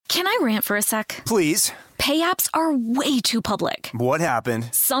Can I rant for a sec? Please. Pay apps are way too public. What happened?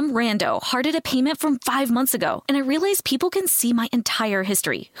 Some rando hearted a payment from 5 months ago, and I realized people can see my entire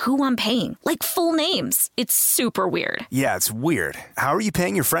history, who I'm paying, like full names. It's super weird. Yeah, it's weird. How are you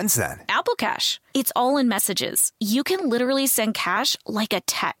paying your friends then? Apple Cash. It's all in messages. You can literally send cash like a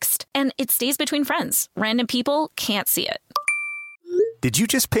text, and it stays between friends. Random people can't see it. Did you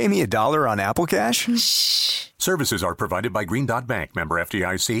just pay me $1 on Apple Cash? Shh. Services are provided by Green Dot Bank. Member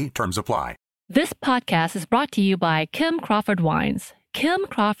FDIC. Terms apply. This podcast is brought to you by Kim Crawford Wines. Kim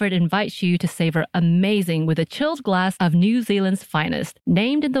Crawford invites you to savor amazing with a chilled glass of New Zealand's finest,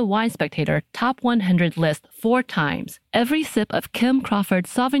 named in the Wine Spectator Top 100 list 4 times. Every sip of Kim Crawford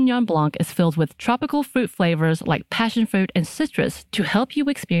Sauvignon Blanc is filled with tropical fruit flavors like passion fruit and citrus to help you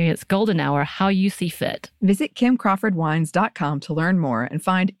experience golden hour how you see fit. Visit KimCrawfordWines.com to learn more and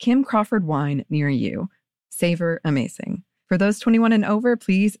find Kim Crawford wine near you. Savor amazing. For those 21 and over,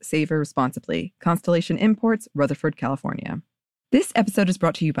 please savor responsibly. Constellation Imports, Rutherford, California. This episode is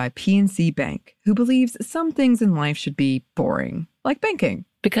brought to you by PNC Bank, who believes some things in life should be boring, like banking.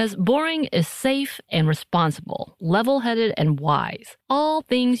 Because boring is safe and responsible, level-headed and wise. All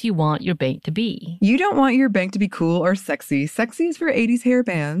things you want your bank to be. You don't want your bank to be cool or sexy. Sexy is for 80s hair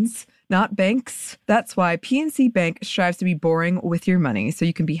bands, not banks. That's why PNC Bank strives to be boring with your money so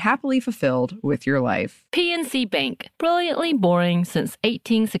you can be happily fulfilled with your life. PNC Bank, brilliantly boring since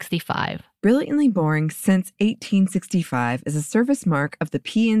 1865. Brilliantly Boring Since 1865 is a service mark of the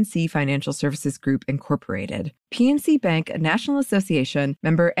PNC Financial Services Group, Incorporated. PNC Bank, a National Association,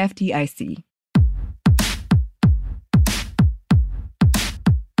 member FDIC.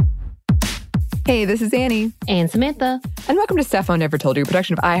 Hey, this is Annie. And Samantha. And welcome to Stefan Never Told You, a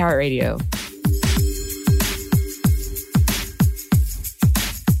production of iHeartRadio.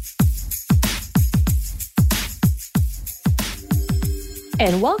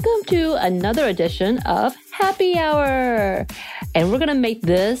 And welcome to another edition of Happy Hour. And we're going to make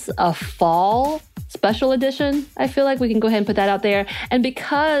this a fall special edition. I feel like we can go ahead and put that out there. And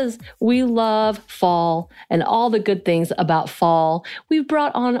because we love fall and all the good things about fall, we've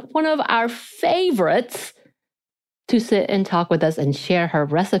brought on one of our favorites to sit and talk with us and share her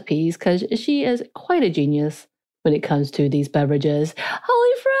recipes because she is quite a genius when it comes to these beverages.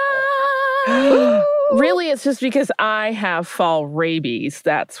 Holly Fry! Really, it's just because I have fall rabies.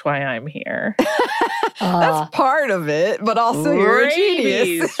 That's why I'm here. That's part of it, but also you're a genius.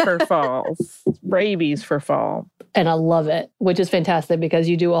 Rabies for fall. Rabies for fall. And I love it, which is fantastic because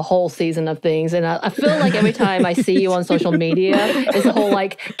you do a whole season of things. And I feel like every time I see you on social media, it's a whole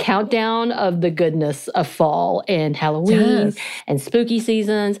like countdown of the goodness of fall and Halloween and spooky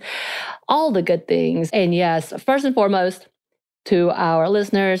seasons, all the good things. And yes, first and foremost, to our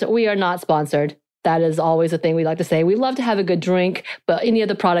listeners, we are not sponsored. That is always a thing we like to say. We love to have a good drink, but any of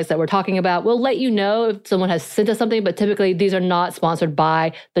the products that we're talking about, we'll let you know if someone has sent us something, but typically these are not sponsored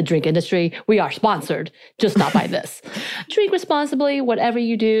by the drink industry. We are sponsored, just not by this. Drink responsibly, whatever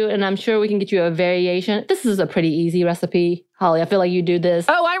you do, and I'm sure we can get you a variation. This is a pretty easy recipe. Holly, I feel like you do this.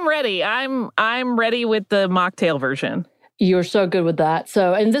 Oh, I'm ready. I'm ready with the mocktail version. You're so good with that.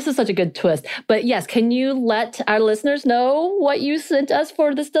 So, and this is such a good twist. But yes, can you let our listeners know what you sent us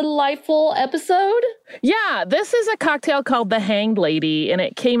for this delightful episode? Yeah, this is a cocktail called The Hanged Lady, and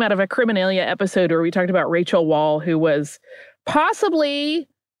it came out of a Criminalia episode where we talked about Rachel Wall, who was possibly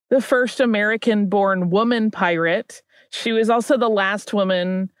the first American-born woman pirate. She was also the last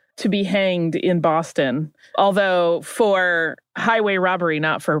woman to be hanged in Boston, although for highway robbery,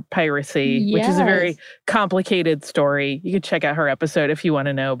 not for piracy, which is a very complicated story. You could check out her episode if you want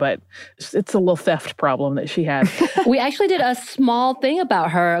to know, but it's a little theft problem that she had. We actually did a small thing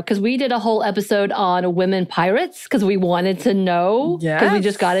about her because we did a whole episode on women pirates because we wanted to know because we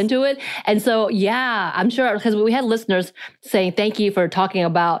just got into it. And so, yeah, I'm sure because we had listeners saying thank you for talking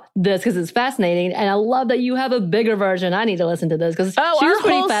about this because it's fascinating. And I love that you have a bigger version. I need to listen to this because she was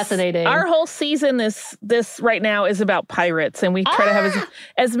pretty fascinating. Our whole season this right now is about pirates. And we try to have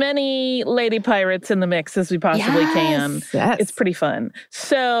as many lady pirates in the mix as we possibly can. Yes. It's pretty fun.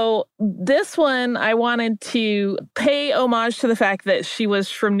 So this one, I wanted to pay homage to the fact that she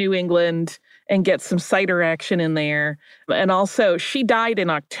was from New England and get some cider action in there. And also, she died in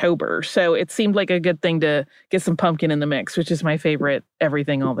October. So it seemed like a good thing to get some pumpkin in the mix, which is my favorite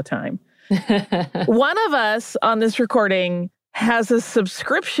everything all the time. One of us on this recording has a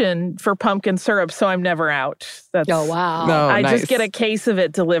subscription for pumpkin syrup, so I'm never out. Oh, wow. No, I nice. just get a case of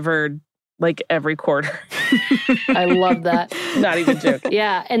it delivered like every quarter. I love that. Not even joking.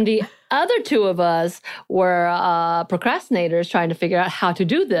 Yeah, and the other two of us were procrastinators trying to figure out how to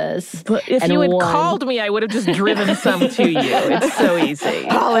do this. But if you had called me, I would have just driven some to you. It's so easy.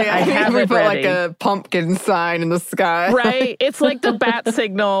 Holly, I think we put ready. like a pumpkin sign in the sky. Right? It's like the bat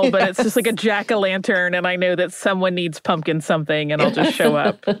signal, but it's just like a jack-o'-lantern, and I know that someone needs pumpkin something, and I'll just show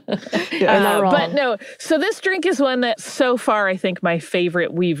up. But no, so this drink is one that so far I think my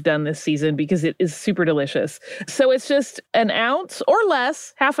favorite we've done this season because it is super delicious. So it's just an ounce or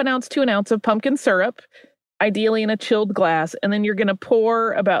less, half an ounce to an ounce of pumpkin syrup, ideally in a chilled glass. And then you're going to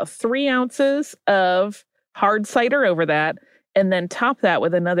pour about 3 ounces of hard cider over that, and then top that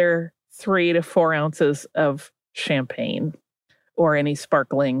with another 3 to 4 ounces of champagne or any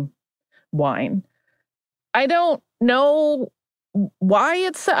sparkling wine. I don't know why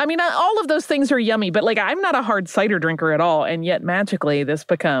it's, I mean, all of those things are yummy, but like I'm not a hard cider drinker at all. And yet magically this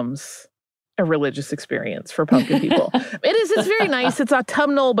becomes a religious experience for pumpkin people. It's very nice. It's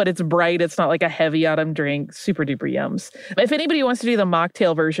autumnal, but it's bright. It's not like a heavy autumn drink. Super duper yums. If anybody wants to do the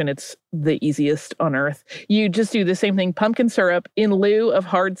mocktail version, it's the easiest on earth. You just do the same thing. Pumpkin syrup in lieu of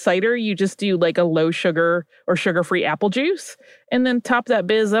hard cider. You just do like a low sugar or sugar-free apple juice and then top that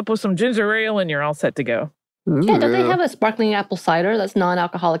biz up with some ginger ale and you're all set to go. Ooh. Yeah, don't they have a sparkling apple cider that's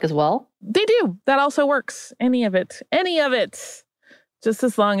non-alcoholic as well? They do. That also works. Any of it. Just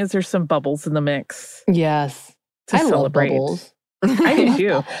as long as there's some bubbles in the mix. Yes. I celebrate. love bubbles. I do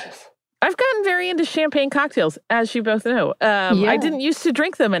too. I've gotten very into champagne cocktails, as you both know. I didn't used to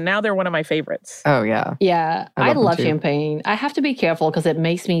drink them, and now they're one of my favorites. Oh, yeah. Yeah, I love champagne. I have to be careful because it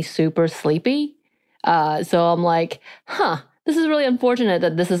makes me super sleepy. So I'm like, this is really unfortunate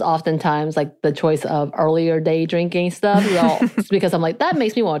that this is oftentimes like the choice of earlier day drinking stuff. It's because I'm like, that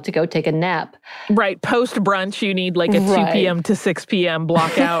makes me want to go take a nap. Right. Post brunch, you need like a 2 p.m. to 6 p.m.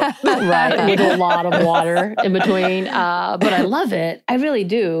 block out. Right. I need a lot of water in between. But I love it. I really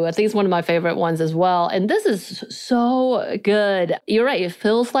do. I think it's one of my favorite ones as well. And this is so good. You're right. It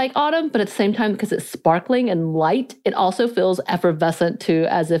feels like autumn, but at the same time, because it's sparkling and light, it also feels effervescent too,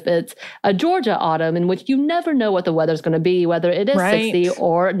 as if it's a Georgia autumn in which you never know what the weather's going to be, whether it is 60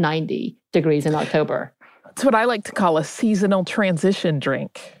 or 90 degrees in October. That's what I like to call a seasonal transition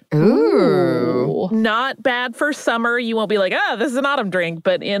drink. Ooh. Not bad for summer. You won't be like, this is an autumn drink.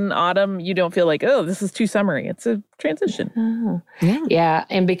 But in autumn, you don't feel like, this is too summery. It's a transition. Yeah.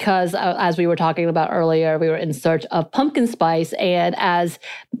 And because as we were talking about earlier, we were in search of pumpkin spice. And as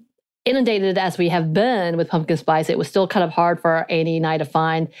inundated as we have been with pumpkin spice, it was still kind of hard for Annie and I to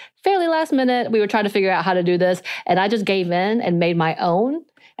find. Fairly last minute, we were trying to figure out how to do this, and I just gave in and made my own.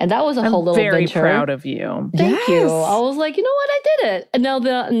 And that was a whole little very venture. Proud of you. Thank you. I was like, you know what? I did it. And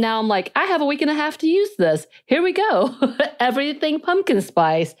now I'm like, I have a week and a half to use this. Here we go. Everything pumpkin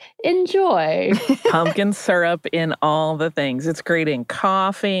spice. Enjoy. Pumpkin syrup in all the things. It's great in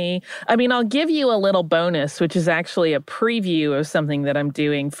coffee. I mean, I'll give you a little bonus, which is actually a preview of something that I'm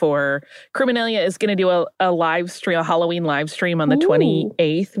doing for Criminalia is going to do a live stream, a Halloween live stream on the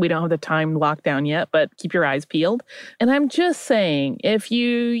 28th. We don't have the time locked down yet, but keep your eyes peeled. And I'm just saying, if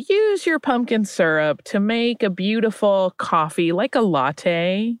you use your pumpkin syrup to make a beautiful coffee like a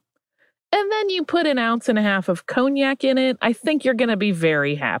latte, and then you put 1.5 ounces of cognac in it, I think you're going to be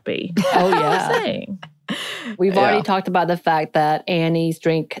very happy. Oh, yeah. I'm saying. We've already talked about the fact that Annie's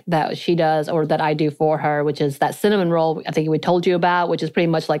drink that she does, or that I do for her, which is that cinnamon roll I think we told you about, which is pretty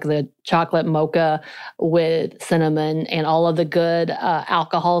much like the chocolate mocha with cinnamon and all of the good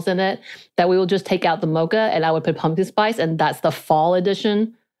alcohols in it, that we will just take out the mocha and I would put pumpkin spice, and that's the fall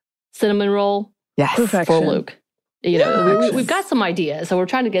edition cinnamon roll. Yes. Perfection. For Luke. You know, we've got some ideas, so we're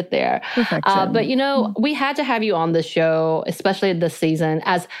trying to get there. But, you know, we had to have you on the show, especially this season,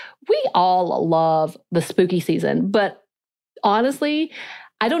 as we all love the spooky season. But honestly,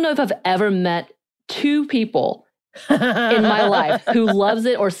 I don't know if I've ever met 2 people in my life who loves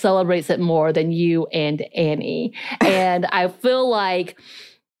it or celebrates it more than you and Annie. And I feel like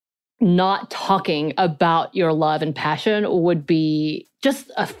not talking about your love and passion would be just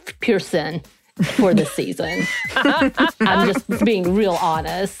a pure sin for this season. I'm just being real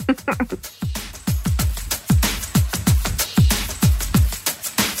honest.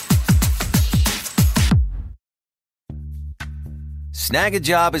 Snag a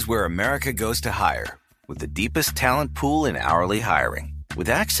Job is where America goes to hire, with the deepest talent pool in hourly hiring. With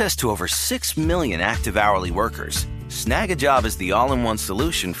access to over 6 million active hourly workers, Snag a Job is the all-in-one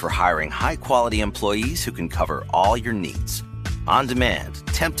solution for hiring high-quality employees who can cover all your needs. On demand,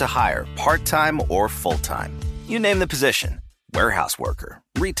 temp to hire, part-time or full-time. You name the position. Warehouse worker,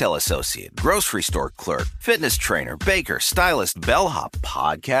 retail associate, grocery store clerk, fitness trainer, baker, stylist, bellhop,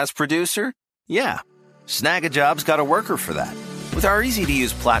 podcast producer. Yeah, Snag a Job's got a worker for that. With our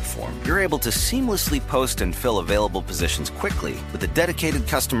easy-to-use platform, you're able to seamlessly post and fill available positions quickly with a dedicated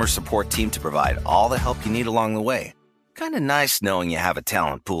customer support team to provide all the help you need along the way. Kind of nice knowing you have a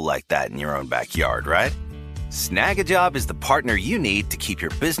talent pool like that in your own backyard, right? Snagajob is the partner you need to keep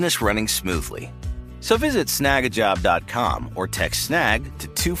your business running smoothly. So visit snagajob.com or text snag to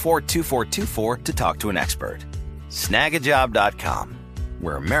 242424 to talk to an expert. Snagajob.com,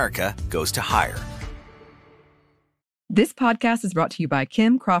 where America goes to hire. This podcast is brought to you by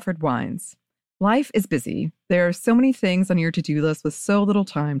Kim Crawford Wines. Life is busy. There are so many things on your to-do list with so little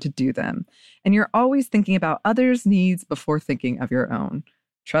time to do them. And you're always thinking about others' needs before thinking of your own.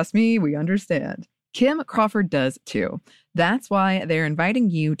 Trust me, we understand. Kim Crawford does too. That's why they're inviting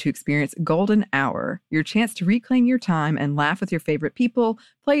you to experience Golden Hour, your chance to reclaim your time and laugh with your favorite people,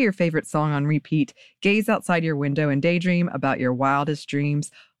 play your favorite song on repeat, gaze outside your window and daydream about your wildest dreams,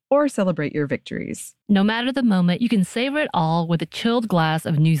 or celebrate your victories. No matter the moment, you can savor it all with a chilled glass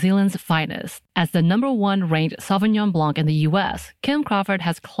of New Zealand's finest. As the #1 ranked Sauvignon Blanc in the U.S., Kim Crawford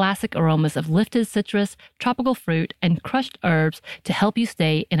has classic aromas of lifted citrus, tropical fruit, and crushed herbs to help you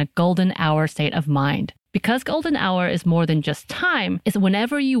stay in a golden hour state of mind. Because golden hour is more than just time, it's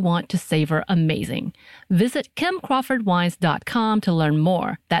whenever you want to savor amazing. Visit KimCrawfordWines.com to learn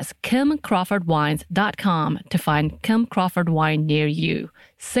more. That's KimCrawfordWines.com to find Kim Crawford wine near you.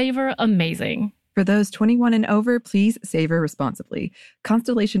 Savor amazing. For those 21 and over, please savor responsibly.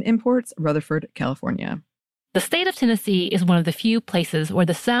 Constellation Imports, Rutherford, California. The state of Tennessee is one of the few places where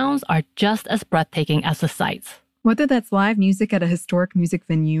the sounds are just as breathtaking as the sights. Whether that's live music at a historic music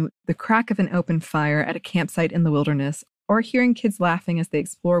venue, the crack of an open fire at a campsite in the wilderness, or hearing kids laughing as they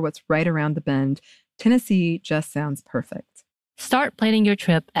explore what's right around the bend, Tennessee just sounds perfect. Start planning your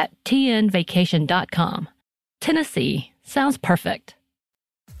trip at tnvacation.com. Tennessee sounds perfect.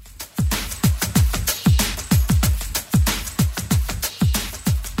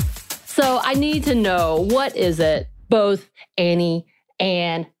 So I need to know, what is it, both Annie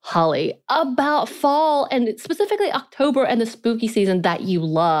and Holly, about fall and specifically October and the spooky season that you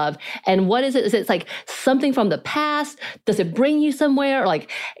love? And what is it? Is it like something from the past? Does it bring you somewhere? Or like,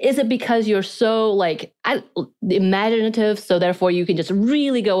 is it because you're so like imaginative, so therefore you can just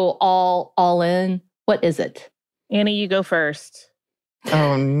really go all in? What is it? Annie, you go first.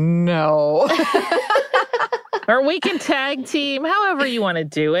 Oh, no. Or we can tag team, however you want to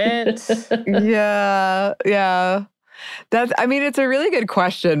do it. Yeah. It's a really good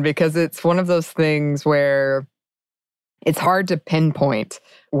question, because it's one of those things where it's hard to pinpoint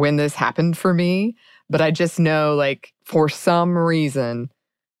when this happened for me. But I just know, like, for some reason,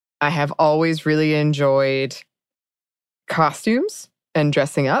 I have always really enjoyed costumes and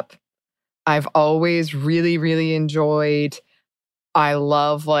dressing up. I've always really, really enjoyed, I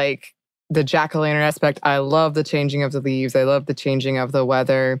love, like, the jack-o'-lantern aspect. I love the changing of the leaves. I love the changing of the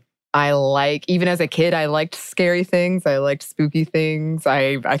weather. Even as a kid, I liked scary things. I liked spooky things.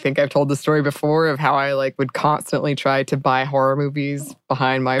 I think I've told the story before of how I would constantly try to buy horror movies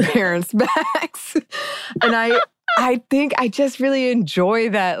behind my parents' backs. And I think I just really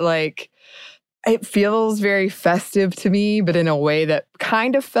enjoy that, it feels very festive to me, but in a way that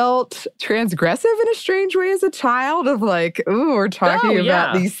kind of felt transgressive in a strange way as a child, of ooh, we're talking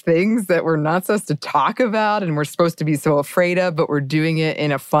about these things that we're not supposed to talk about and we're supposed to be so afraid of, but we're doing it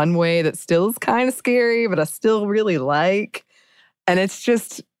in a fun way that still is kind of scary, but I still really like. And it's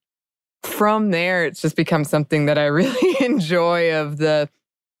just, from there, it's just become something that I really enjoy. I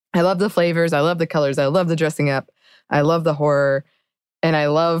love the flavors, I love the colors, I love the dressing up, I love the horror. And I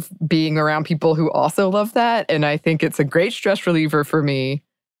love being around people who also love that. And I think it's a great stress reliever for me.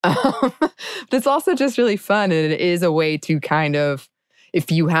 But it's also just really fun. And it is a way to kind of,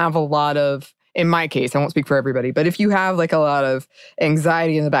 if you have a lot of, in my case, I won't speak for everybody, but if you have a lot of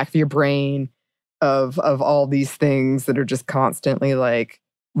anxiety in the back of your brain of all these things that are just constantly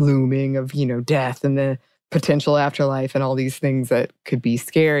looming of, death and the potential afterlife and all these things that could be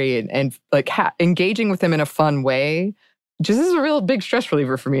scary, and engaging with them in a fun way, just is a real big stress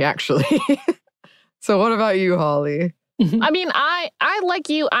reliever for me, actually. So what about you, Holly? I mean, I like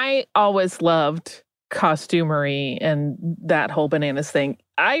you, I always loved costumery and that whole bananas thing.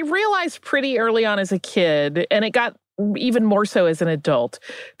 I realized pretty early on as a kid, and it got even more so as an adult,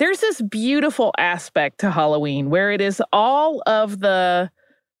 there's this beautiful aspect to Halloween where it is all of the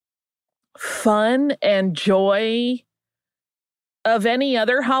fun and joy of any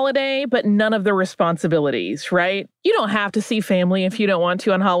other holiday, but none of the responsibilities, right? You don't have to see family if you don't want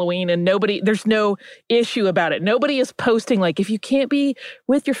to on Halloween, and there's no issue about it. Nobody is posting if you can't be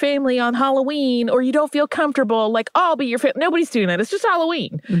with your family on Halloween or you don't feel comfortable, I'll be your family. Nobody's doing that. It's just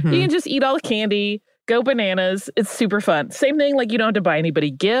Halloween. Mm-hmm. You can just eat all the candy, Go bananas. It's super fun. Same thing, like you don't have to buy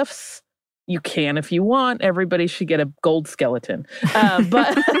anybody gifts. You can if you want. Everybody should get a gold skeleton.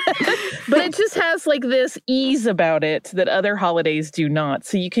 But but it just has like this ease about it that other holidays do not.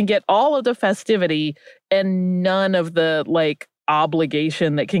 So you can get all of the festivity and none of the like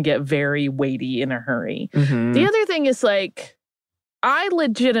obligation that can get very weighty in a hurry. Mhm. The other thing is like, I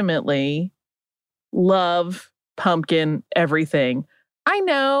legitimately love pumpkin everything. I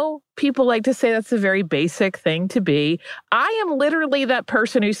know people like to say that's a very basic thing to be. I am literally that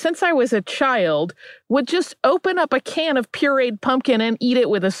person who, since I was a child, would just open up a can of pureed pumpkin and eat it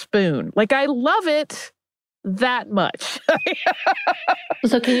with a spoon. Like, I love it that much.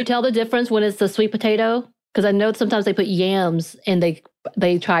 So can you tell the difference when it's the sweet potato? Because I know sometimes they put yams and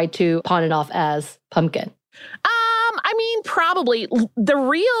they try to pawn it off as pumpkin. I mean, probably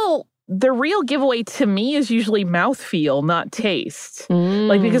the real giveaway to me is usually mouthfeel, not taste.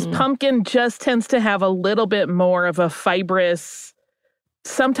 Like, because pumpkin just tends to have a little bit more of a fibrous,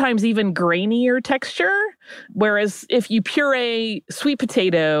 sometimes even grainier texture. Whereas if you puree sweet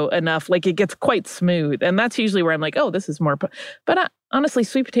potato enough, like it gets quite smooth. And that's usually where I'm like, oh, this is more. But honestly,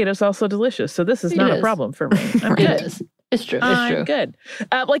 sweet potato is also delicious. So this is not a problem for me. I'm good. It is. It's true. It's true. Good.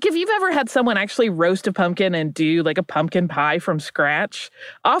 Like if you've ever had someone actually roast a pumpkin and do like a pumpkin pie from scratch,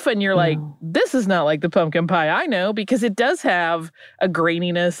 often you're like, this is not like the pumpkin pie I know, because it does have a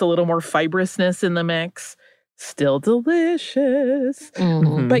graininess, a little more fibrousness in the mix. Still delicious.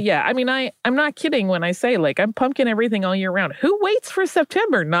 But yeah, I mean, I'm not kidding when I say like I'm pumpkin everything all year round. Who waits for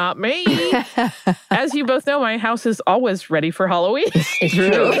September? Not me. As you both know, my house is always ready for Halloween. It's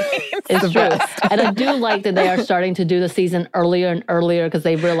true. It's true. And I do like that they are starting to do the season earlier and earlier because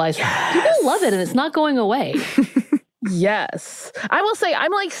they realize people love it and it's not going away. Yes. I will say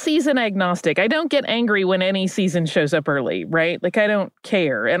I'm like season agnostic. I don't get angry when any season shows up early, right? Like I don't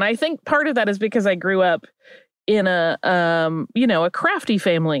care. And I think part of that is because I grew up in a a crafty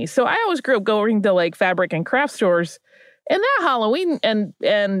family. So I always grew up going to like fabric and craft stores. And that Halloween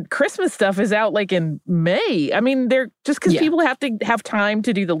and Christmas stuff is out like in May. I mean, they're just because people have to have time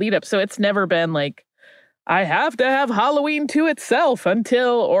to do the lead up. So it's never been like, I have to have Halloween to itself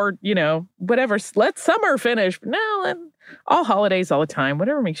until, or, whatever, let summer finish. No, and all holidays all the time,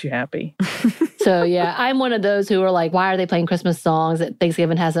 whatever makes you happy. So yeah, I'm one of those who are like, why are they playing Christmas songs that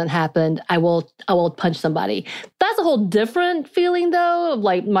Thanksgiving hasn't happened? I will punch somebody. That's a whole different feeling though, of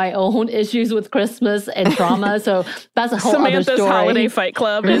like my own issues with Christmas and trauma. So that's a whole Samantha's other story. Holiday Fight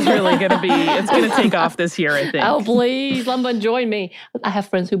Club is really going to it's going to take off this year, I think. Oh, please, someone join me. I have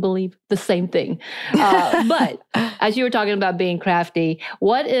friends who believe the same thing. But as you were talking about being crafty,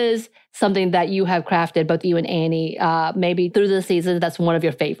 what is something that you have crafted, both you and Annie, maybe through the season that's one of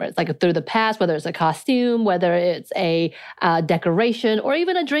your favorites, like through the past, whether it's a costume, whether it's a decoration, or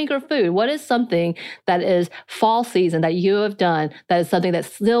even a drink or food? What is something that is fall season that you have done that is something that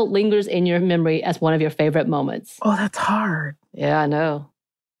still lingers in your memory as one of your favorite moments? Oh, that's hard. Yeah, I know.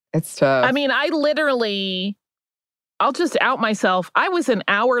 It's tough. I mean, I'll just out myself. I was an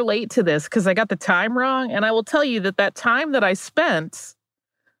hour late to this because I got the time wrong. And I will tell you that time that I spent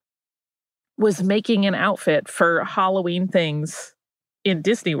was making an outfit for Halloween things in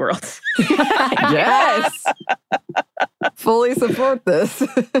Disney World. Yes. Fully support this.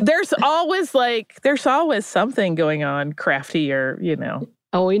 There's always something going on crafty or,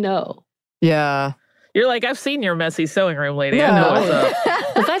 Oh, we know. Yeah. You're like, I've seen your messy sewing room, lady. I know what's up.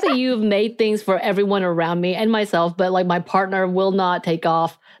 The fact that you've made things for everyone around me and myself, but like my partner will not take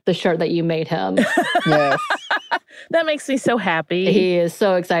off the shirt that you made him. Yes. That makes me so happy. He is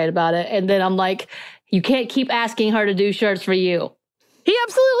so excited about it. And then I'm like, you can't keep asking her to do shirts for you. He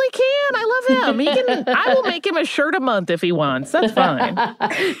absolutely can. I love him. I will make him a shirt a month if he wants. That's fine.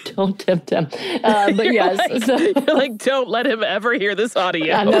 Don't tempt him. But yes. You're like, don't let him ever hear this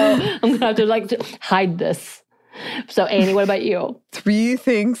audio. I know. I'm going to have to hide this. So Annie, what about you? 3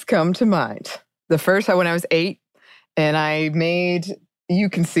 things come to mind. The first, when I was 8, and I made, you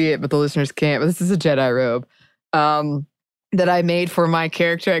can see it, but the listeners can't, but this is a Jedi robe that I made for my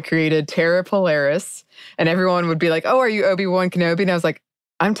character. I created Tara Polaris, and everyone would be like, oh, are you Obi-Wan Kenobi? And I was like,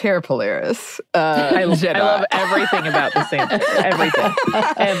 I'm Tara Polaris. I love everything about the same. Everything.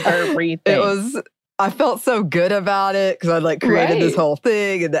 Everything. I felt so good about it because I like created this whole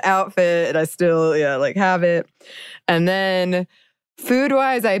thing and the outfit, and I still have it. And then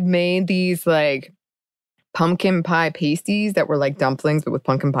food-wise, I made these like pumpkin pie pasties that were like dumplings, but with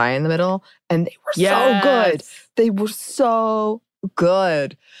pumpkin pie in the middle. And they were so good. They were so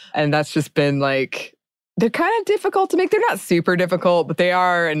good. And that's just been like They're kind of difficult to make. They're not super difficult, but they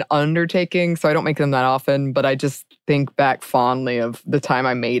are an undertaking. So I don't make them that often. But I just think back fondly of the time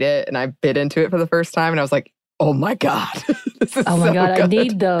I made it and I bit into it for the first time. And I was like, oh my God. This is Oh my so God, good. I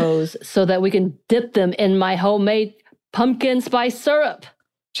need those so that we can dip them in my homemade pumpkin spice syrup.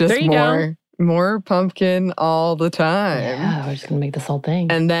 Just There you more pumpkin all the time. Yeah, we're just going to make this whole thing.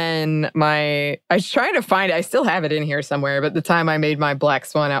 And then I was trying to find it. I still have it in here somewhere. But the time I made my Black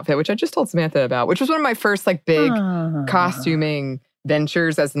Swan outfit, which I just told Samantha about, which was one of my first like big costuming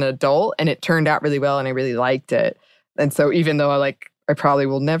ventures as an adult. And it turned out really well and I really liked it. And so even though I probably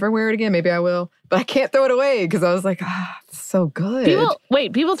will never wear it again, maybe I will, but I can't throw it away because I was like, it's so good.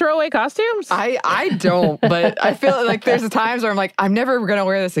 People throw away costumes? I don't, but I feel like there's times where I'm like, I'm never going to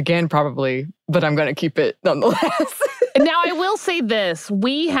wear this again probably, but I'm going to keep it nonetheless. Now, I will say this.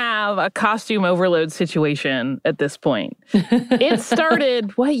 We have a costume overload situation at this point. It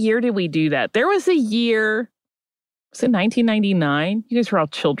started, what year did we do that? There was a year, was it 1999? You guys were all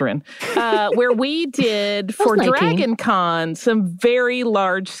children. Where we did, for Dragon Con, some very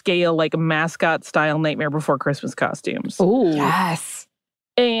large scale, like mascot style Nightmare Before Christmas costumes. Oh, yes.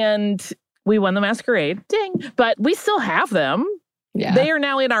 And we won the masquerade. Ding. But we still have them. yeah. They are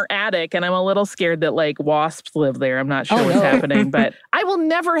now in our attic, and I'm a little scared that like wasps live there. I'm not sure what's happening, but I will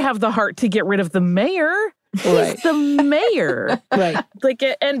never have the heart to get rid of the mayor. He's the mayor. Right.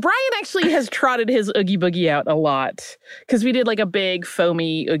 And Brian actually has trotted his Oogie Boogie out a lot because we did like a big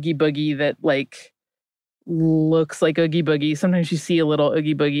foamy Oogie Boogie that like looks like Oogie Boogie. Sometimes you see a little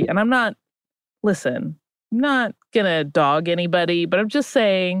Oogie Boogie, and I'm not gonna dog anybody, but I'm just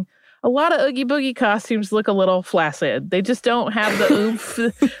saying a lot of Oogie Boogie costumes look a little flaccid. They just don't have the oomph.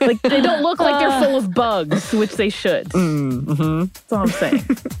 Like they don't look like they're full of bugs, which they should. Mm-hmm. That's all I'm saying.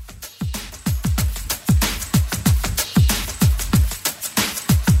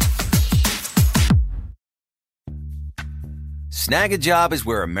 Snag a Job is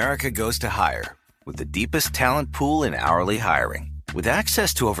where America goes to hire, with the deepest talent pool in hourly hiring. With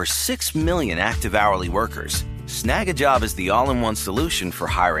access to over 6 million active hourly workers, Snag a Job is the all-in-one solution for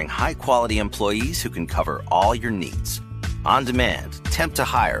hiring high-quality employees who can cover all your needs. On demand, temp to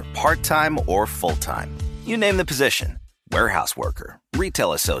hire, part-time or full-time. You name the position. Warehouse worker,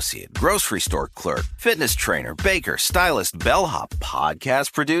 retail associate, grocery store clerk, fitness trainer, baker, stylist, bellhop,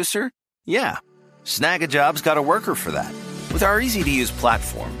 podcast producer. Yeah, Snag a Job's got a worker for that. With our easy-to-use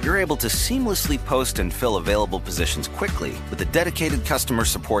platform, you're able to seamlessly post and fill available positions quickly with a dedicated customer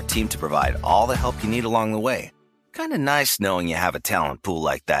support team to provide all the help you need along the way. Kind of nice knowing you have a talent pool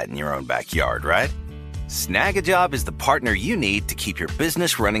like that in your own backyard, right? Snag a Job is the partner you need to keep your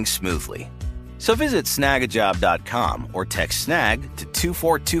business running smoothly. So visit snagajob.com or text snag to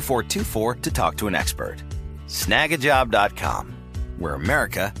 242424 to talk to an expert. Snagajob.com, where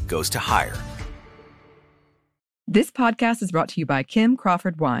America goes to hire. This podcast is brought to you by Kim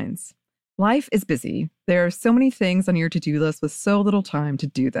Crawford Wines. Life is busy. There are so many things on your to-do list with so little time to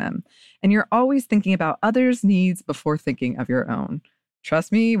do them. And you're always thinking about others' needs before thinking of your own.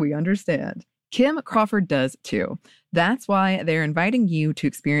 Trust me, we understand. Kim Crawford does too. That's why they're inviting you to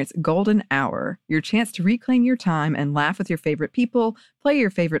experience Golden Hour, your chance to reclaim your time and laugh with your favorite people, play your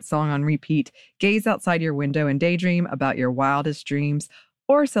favorite song on repeat, gaze outside your window and daydream about your wildest dreams,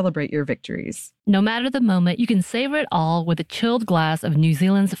 or celebrate your victories. No matter the moment, you can savor it all with a chilled glass of New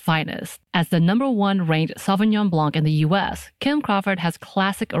Zealand's finest. As the #1 ranked Sauvignon Blanc in the U.S., Kim Crawford has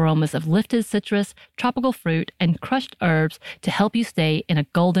classic aromas of lifted citrus, tropical fruit, and crushed herbs to help you stay in a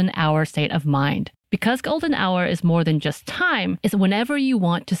golden hour state of mind. Because golden hour is more than just time, it's whenever you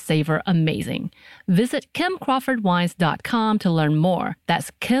want to savor amazing. Visit KimCrawfordWines.com to learn more. That's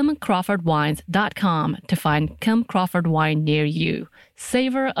KimCrawfordWines.com to find Kim Crawford wine near you.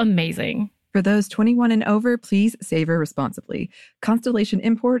 Savor amazing. For those 21 and over, please savor responsibly. Constellation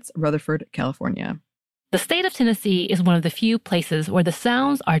Imports, Rutherford, California. The state of Tennessee is one of the few places where the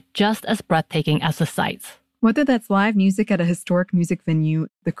sounds are just as breathtaking as the sights. Whether that's live music at a historic music venue,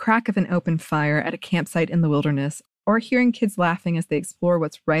 the crack of an open fire at a campsite in the wilderness, or hearing kids laughing as they explore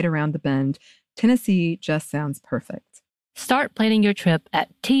what's right around the bend, Tennessee just sounds perfect. Start planning your trip at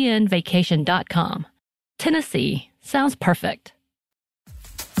tnvacation.com. Tennessee sounds perfect.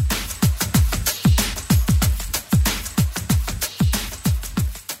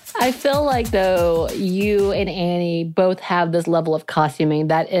 I feel like, though, you and Annie both have this level of costuming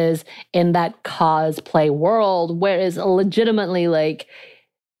that is in that cosplay world, whereas legitimately, like,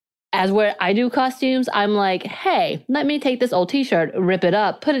 As where I do costumes, I'm like, hey, let me take this old t-shirt, rip it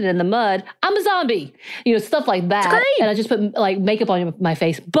up, put it in the mud. I'm a zombie. Stuff like that. It's great. And I just put like makeup on my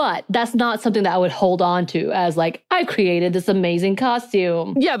face. But that's not something that I would hold on to as like, I created this amazing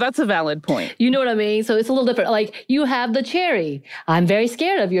costume. Yeah, that's a valid point. You know what I mean? So it's a little different. Like you have the cherry. I'm very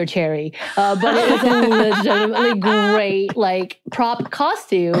scared of your cherry. But it is a legitimately great like prop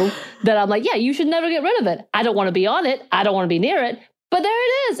costume that I'm like, yeah, you should never get rid of it. I don't want to be on it. I don't want to be near it. But there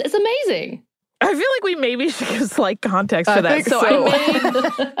it is. It's amazing. I feel like we maybe should give slight context for that. So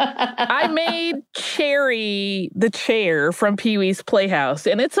I made Cherry the chair from Pee-wee's Playhouse,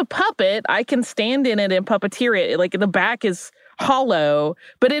 and it's a puppet. I can stand in it and puppeteer it. Like the back is hollow,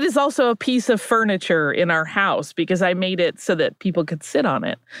 but it is also a piece of furniture in our house because I made it so that people could sit on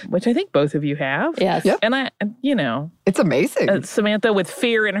it, which I think both of you have. Yes. Yep. And it's amazing. Samantha with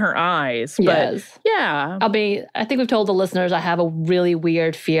fear in her eyes. But yes. Yeah. I think we've told the listeners I have a really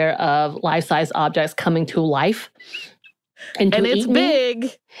weird fear of life-size objects coming to life. And it's big,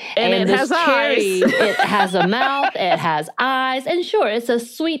 and it has cherry, eyes. It has a mouth, it has eyes, and sure, it's a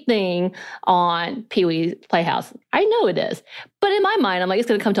sweet thing on Pee-wee's Playhouse. I know it is. But in my mind, I'm like, it's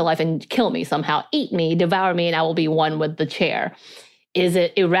going to come to life and kill me somehow, eat me, devour me, and I will be one with the chair. Is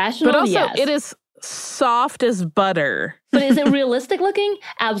it irrational? But also, yes. It is soft as butter. But is it realistic looking?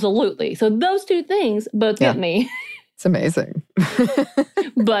 Absolutely. So those two things both get me. It's amazing.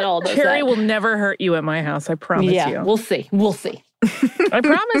 But all those Cherry will never hurt you at my house, I promise you. Yeah, we'll see. We'll see. I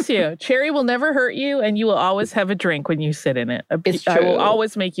promise you. Cherry will never hurt you, and you will always have a drink when you sit in it. It's I will true.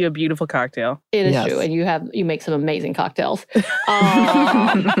 always make you a beautiful cocktail. It is true, and you make some amazing cocktails.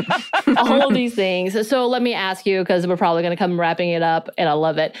 All of these things. So let me ask you, because we're probably going to come wrapping it up, and I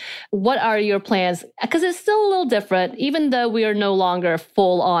love it. What are your plans? Because it's still a little different, even though we are no longer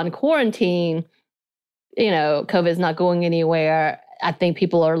full on quarantine. COVID is not going anywhere. I think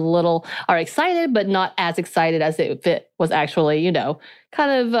people are excited, but not as excited as if it was actually,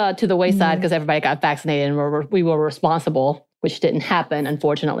 kind of to the wayside because everybody got vaccinated and we were responsible, which didn't happen,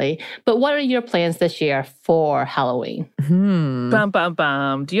 unfortunately. But what are your plans this year for Halloween? Bum, bum,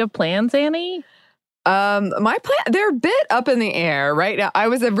 bum. Do you have plans, Annie? My plan, they're a bit up in the air right now. I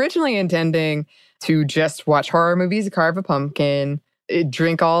was originally intending to just watch horror movies, carve a pumpkin,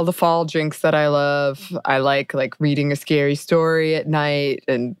 drink all the fall drinks that I love. I like reading a scary story at night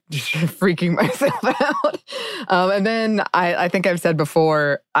and freaking myself out. And then I think I've said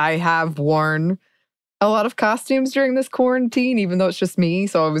before, I have worn a lot of costumes during this quarantine, even though it's just me.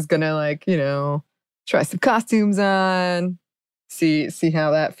 So I was gonna try some costumes on, see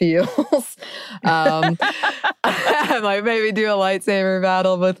how that feels. I might maybe do a lightsaber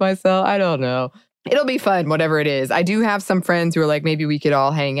battle with myself. I don't know. It'll be fun, whatever it is. I do have some friends who are like, maybe we could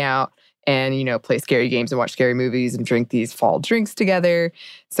all hang out and, play scary games and watch scary movies and drink these fall drinks together.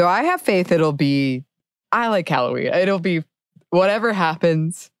 So I have faith I like Halloween. It'll be whatever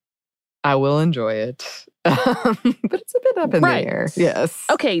happens, I will enjoy it. But it's a bit up in the air. Yes.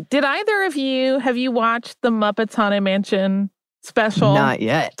 Okay. Did either of you, have you watched the Muppets Haunted Mansion special? Not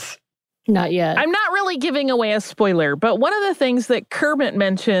yet. Not yet. I'm not really giving away a spoiler, but one of the things that Kermit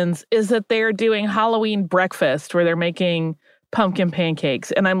mentions is that they're doing Halloween breakfast where they're making pumpkin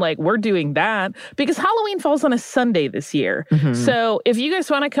pancakes. And I'm like, we're doing that because Halloween falls on a Sunday this year. Mm-hmm. So if you guys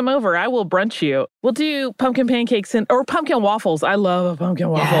want to come over, I will brunch you. We'll do pumpkin pancakes or pumpkin waffles. I love a pumpkin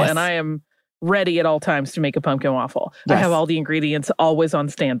waffle, and I am ready at all times to make a pumpkin waffle. Yes. I have all the ingredients always on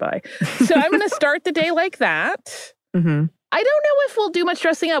standby. So I'm going to start the day like that. Mm-hmm. I don't know if we'll do much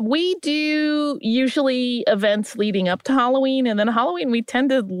dressing up. We do usually events leading up to Halloween, and then Halloween we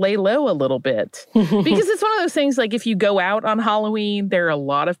tend to lay low a little bit. Because it's one of those things, like if you go out on Halloween, there are a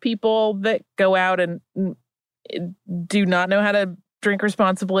lot of people that go out and do not know how to drink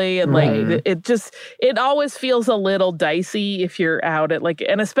responsibly. And it always feels a little dicey if you're out at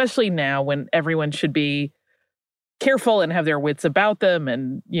and especially now when everyone should be careful and have their wits about them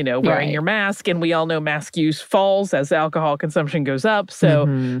and, wearing your mask. And we all know mask use falls as alcohol consumption goes up. So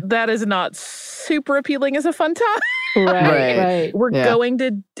that is not super appealing as a fun time. Right. We're going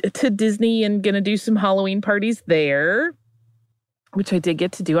to Disney and going to do some Halloween parties there, which I did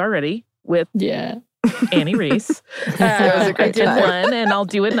get to do already with Annie Reese. I did one and I'll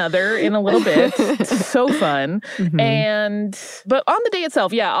do another in a little bit. It's so fun. But on the day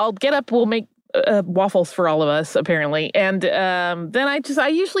itself, I'll get up, we'll make waffles for all of us, apparently. And then I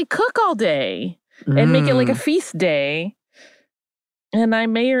usually cook all day and make it like a feast day. And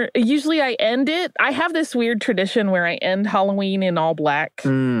usually I end it. I have this weird tradition where I end Halloween in all black.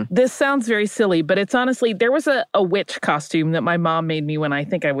 This sounds very silly, but it's honestly, there was a witch costume that my mom made me when I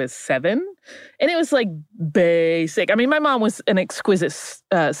think I was 7. And it was like basic. I mean, my mom was an exquisite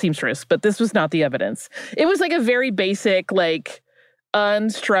seamstress, but this was not the evidence. It was like a very basic, like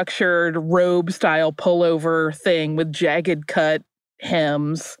unstructured robe style pullover thing with jagged cut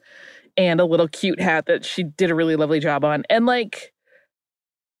hems and a little cute hat that she did a really lovely job on. And like,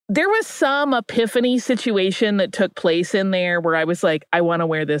 there was some epiphany situation that took place in there where I was like, I want to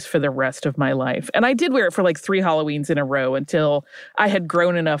wear this for the rest of my life. And I did wear it for like 3 Halloweens in a row until I had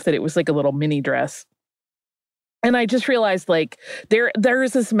grown enough that it was like a little mini dress. And I just realized like there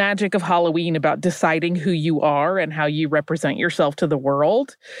is this magic of Halloween about deciding who you are and how you represent yourself to the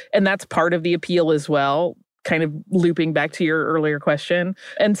world. And that's part of the appeal as well, kind of looping back to your earlier question.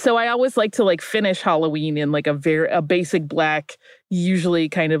 And so I always like to like finish Halloween in like a basic black, usually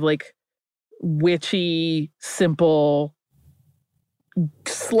kind of like witchy, simple,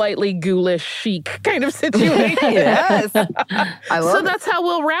 slightly ghoulish chic kind of situation. Yes. I love So that's how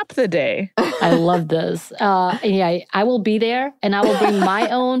we'll wrap the day. I love this. Yeah, I will be there, and I will bring my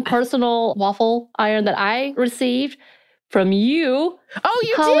own personal waffle iron that I received from you. Oh,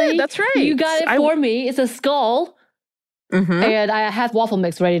 you Holly. did. That's right. You got it for me. It's a skull. Mm-hmm. And I have waffle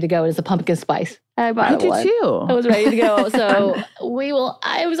mix ready to go. It's a pumpkin spice. I bought I did one. too. I was ready to go. So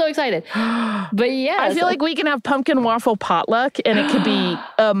I'm so excited. But yeah. I feel like we can have pumpkin waffle potluck and it could be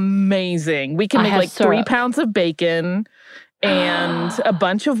amazing. We can make like 3 pounds of bacon and a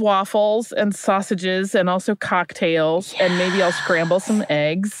bunch of waffles and sausages and also cocktails. And maybe I'll scramble some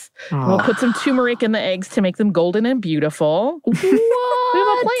eggs. We'll put some turmeric in the eggs to make them golden and beautiful. What? We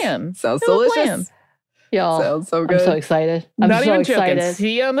have a plan. Sounds delicious. Y'all, sounds so good. I'm so excited. I'm not so even excited. joking.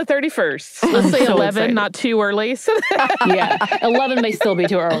 See you on the 31st. Let's say so 11, excited. not too early. Yeah, 11 may still be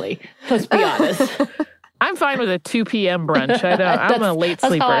too early. Let's be honest. I'm fine with a 2 p.m. brunch. I'm a late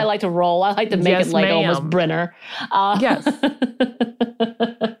sleeper. That's how I like to roll. I like to make it like almost Brenner. Yes.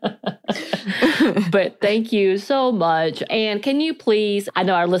 But thank you so much. And can you please, I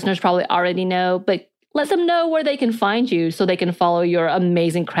know our listeners probably already know, but let them know where they can find you so they can follow your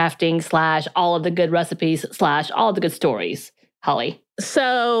amazing crafting / all of the good recipes / all of the good stories. Holly.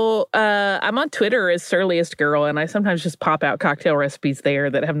 So I'm on Twitter as Surliest Girl, and I sometimes just pop out cocktail recipes there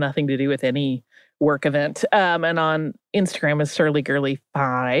that have nothing to do with any work event. And on Instagram is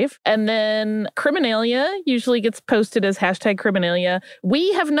SurlyGirly5. And then Criminalia usually gets posted as #Criminalia.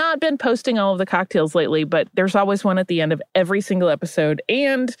 We have not been posting all of the cocktails lately, but there's always one at the end of every single episode.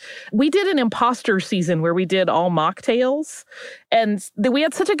 And we did an imposter season where we did all mocktails. And we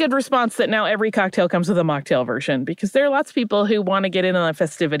had such a good response that now every cocktail comes with a mocktail version because there are lots of people who want to get in on the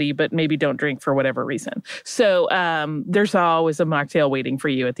festivity but maybe don't drink for whatever reason. So there's always a mocktail waiting for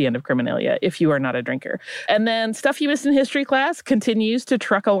you at the end of Criminalia if you are not a drinker. And then Stuff You Missed in History Class continues to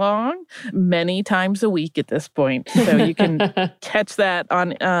truck along many times a week at this point. So you can catch that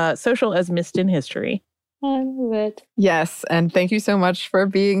on social as Missed in History. I love it. Yes, and thank you so much for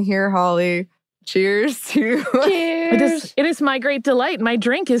being here, Holly. Cheers to... Cheers. It is my great delight. My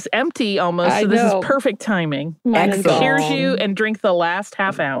drink is empty almost, so this is perfect timing. Excellent. Cheers you and drink the last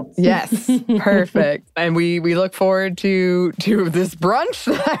half ounce. Yes, perfect. And we look forward to this brunch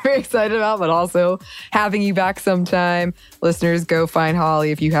that I'm very excited about, but also having you back sometime. Listeners, go find Holly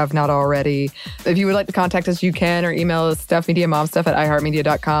if you have not already. If you would like to contact us, you can, or email us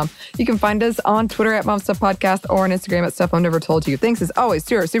stuffmediamomstuff@iheartmedia.com. You can find us on Twitter @MomStuffPodcast or on Instagram @StuffMomNeverToldYou. Thanks as always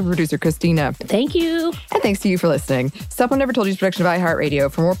to our super producer, Christina. Thank you. And thanks to you for listening. Stuff Mom Never Told You is a production of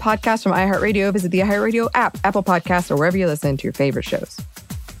iHeartRadio. For more podcasts from iHeartRadio, visit the iHeartRadio app, Apple Podcasts, or wherever you listen to your favorite shows.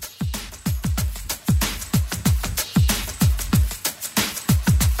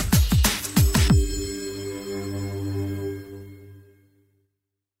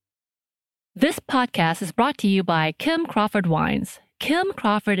 This podcast is brought to you by Kim Crawford Wines. Kim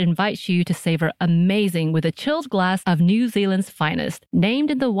Crawford invites you to savor amazing with a chilled glass of New Zealand's finest,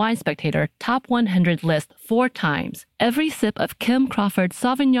 named in the Wine Spectator Top 100 list 4 times. Every sip of Kim Crawford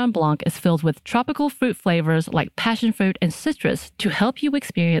Sauvignon Blanc is filled with tropical fruit flavors like passion fruit and citrus to help you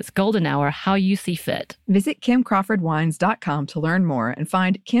experience golden hour how you see fit. Visit KimCrawfordWines.com to learn more and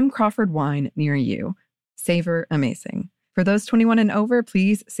find Kim Crawford wine near you. Savor amazing. For those 21 and over,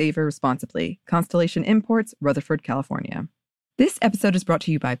 please savor responsibly. Constellation Imports, Rutherford, California. This episode is brought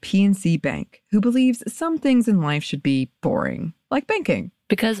to you by PNC Bank, who believes some things in life should be boring, like banking.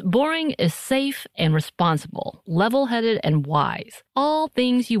 Because boring is safe and responsible, level-headed and wise. All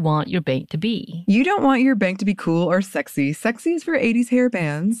things you want your bank to be. You don't want your bank to be cool or sexy. Sexy is for 80s hair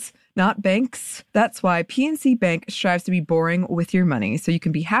bands, not banks. That's why PNC Bank strives to be boring with your money so you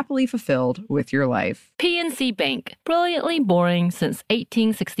can be happily fulfilled with your life. PNC Bank, brilliantly boring since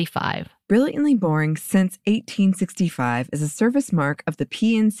 1865. Brilliantly Boring Since 1865 is a service mark of the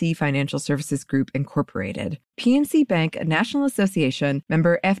PNC Financial Services Group, Incorporated. PNC Bank, a National Association,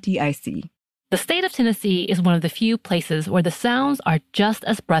 member FDIC. The state of Tennessee is one of the few places where the sounds are just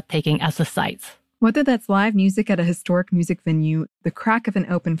as breathtaking as the sights. Whether that's live music at a historic music venue, the crack of an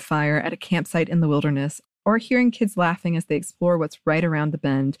open fire at a campsite in the wilderness, or hearing kids laughing as they explore what's right around the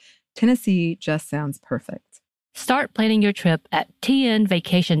bend, Tennessee just sounds perfect. Start planning your trip at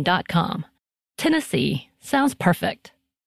tnvacation.com. Tennessee sounds perfect.